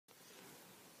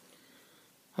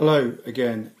Hello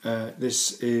again.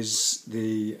 This is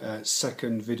the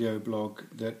second video blog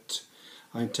that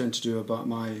I intend to do about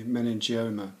my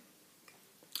meningioma.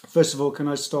 First of all, can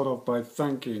I start off by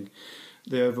thanking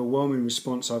the overwhelming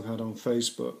response I've had on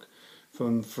Facebook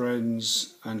from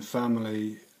friends and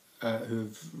family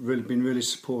who've really been really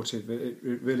supportive. It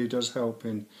really does help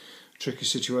in tricky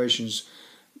situations.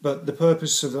 But the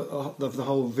purpose of the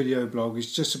whole video blog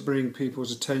is just to bring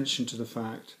people's attention to the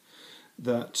fact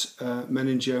that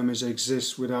meningiomas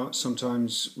exist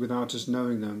sometimes without us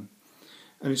knowing them.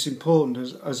 And it's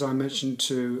important, as I mentioned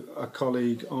to a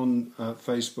colleague on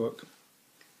Facebook,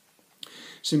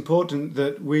 it's important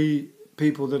that we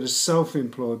people that are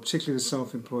self-employed, particularly the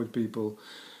self-employed people,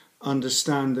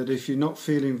 understand that if you're not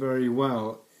feeling very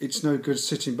well, it's no good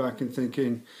sitting back and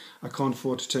thinking, I can't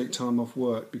afford to take time off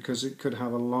work, because it could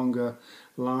have a longer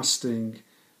lasting,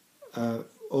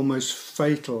 almost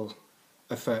fatal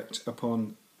effect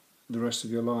upon the rest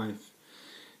of your life.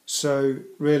 So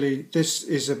really this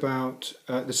is about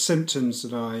the symptoms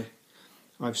that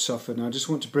I've suffered, and I just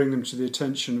want to bring them to the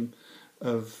attention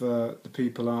of the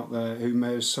people out there who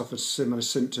may have suffered similar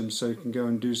symptoms, so you can go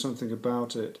and do something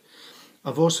about it.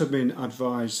 I've also been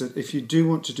advised that if you do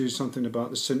want to do something about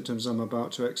the symptoms I'm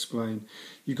about to explain,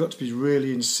 you've got to be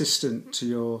really insistent to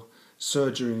your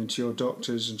surgery and to your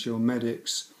doctors and to your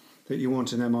medics that you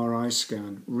want an MRI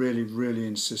scan, really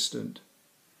insistent.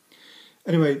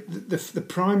 Anyway, the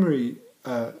primary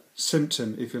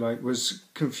symptom, if you like, was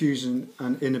confusion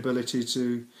and inability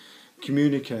to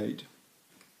communicate.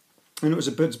 And it was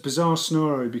a bit bizarre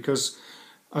scenario because,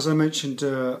 as I mentioned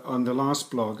on the last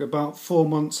blog, about 4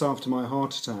 months after my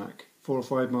heart attack, 4 or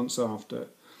 5 months after,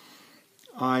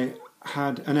 I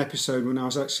had an episode when I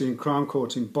was actually in Crown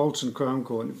Court, in Bolton Crown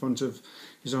Court, in front of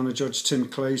His Honour Judge Tim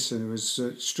Clayson, who was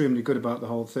extremely good about the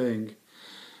whole thing,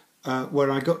 where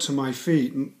I got to my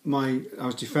feet. I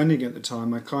was defending at the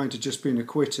time. My client had just been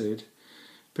acquitted,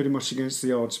 pretty much against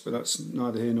the odds, but that's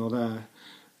neither here nor there.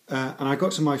 And I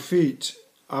got to my feet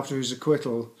after his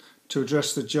acquittal to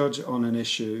address the judge on an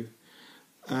issue,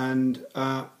 and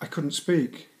I couldn't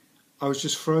speak. I was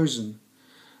just frozen.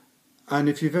 And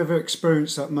if you've ever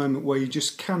experienced that moment where you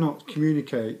just cannot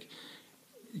communicate,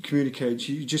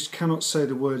 you just cannot say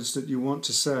the words that you want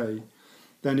to say,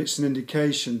 then it's an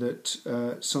indication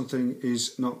that something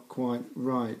is not quite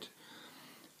right.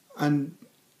 And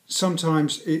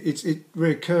sometimes it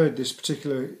reoccurred, this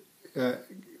particular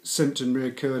symptom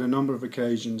reoccurred a number of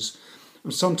occasions.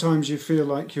 And sometimes you feel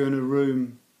like you're in a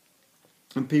room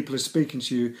and people are speaking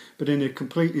to you, but in a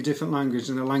completely different language,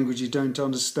 in a language you don't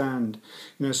understand.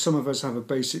 You know, some of us have a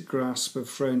basic grasp of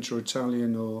French or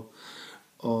Italian or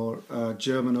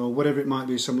German or whatever it might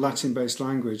be, some Latin-based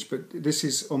language, but this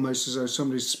is almost as though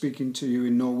somebody's speaking to you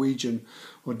in Norwegian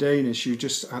or Danish. You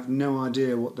just have no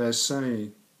idea what they're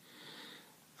saying.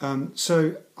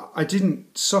 So I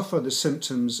didn't suffer the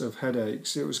symptoms of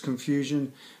headaches. It was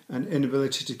confusion and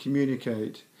inability to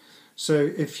communicate.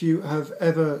 So if you have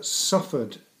ever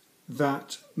suffered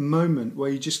that moment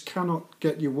where you just cannot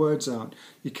get your words out,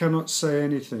 you cannot say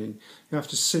anything, you have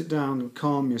to sit down and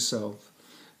calm yourself,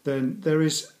 then there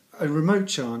is a remote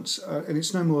chance, and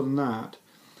it's no more than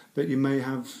that you may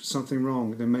have something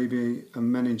wrong. There may be a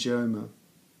meningioma.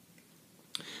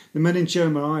 The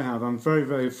meningioma I have, I'm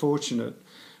very fortunate.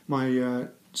 My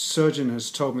surgeon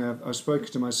has told me, I've spoken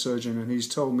to my surgeon, and he's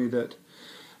told me that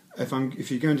if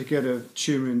you're going to get a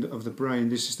tumour of the brain,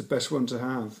 this is the best one to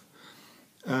have,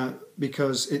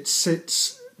 because it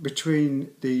sits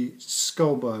between the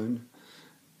skull bone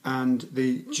and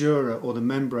the dura, or the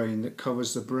membrane that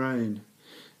covers the brain.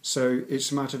 So it's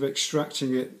a matter of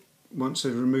extracting it once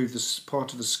they've removed this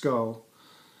part of the skull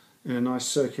in a nice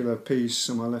circular piece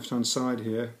on my left hand side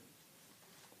here.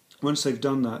 Once they've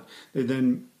done that, they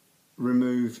then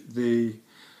remove the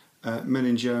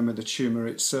meningioma, the tumour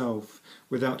itself,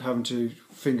 without having to,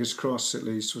 fingers crossed at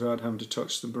least, without having to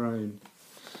touch the brain.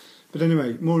 But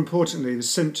anyway, more importantly, the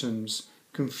symptoms: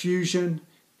 confusion,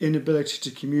 inability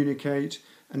to communicate,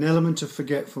 an element of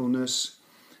forgetfulness,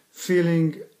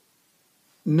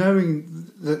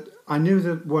 knowing that I knew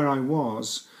that where I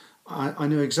was, I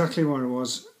knew exactly where I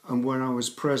was and where I was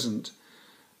present.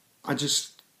 I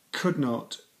just could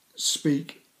not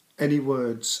speak any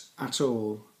words at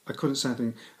all. I couldn't say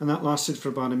anything, and that lasted for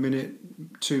about a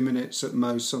minute, 2 minutes at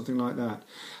most, something like that.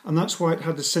 And that's why it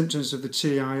had the symptoms of the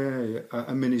TIA,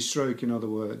 a mini stroke, in other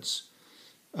words.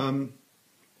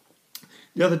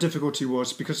 The other difficulty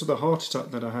was, because of the heart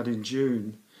attack that I had in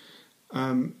June,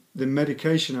 the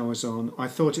medication I was on, I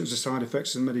thought it was a side effect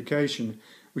of the medication,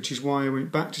 which is why I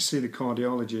went back to see the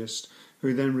cardiologist,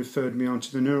 who then referred me on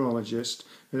to the neurologist,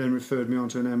 who then referred me on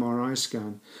to an MRI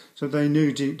scan. So they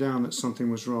knew deep down that something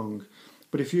was wrong.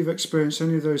 But if you've experienced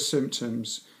any of those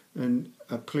symptoms, then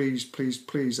please, please,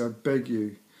 please, I beg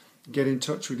you, get in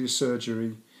touch with your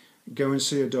surgery, go and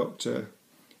see a doctor,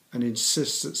 and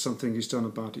insist that something is done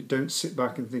about it. Don't sit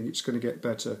back and think it's going to get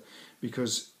better,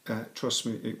 because trust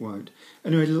me, it won't.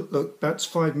 Anyway, look, that's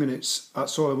 5 minutes.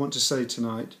 That's all I want to say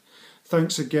tonight.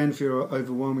 Thanks again for your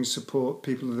overwhelming support,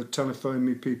 people that have telephoned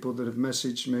me, people that have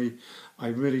messaged me. I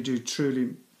really do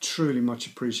truly much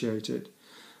appreciate it.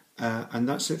 And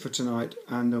that's it for tonight,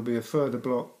 and there'll be a further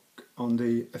block on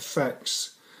the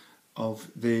effects of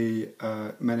the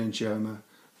meningioma,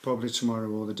 probably tomorrow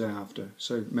or the day after.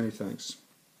 So many thanks.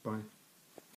 Bye.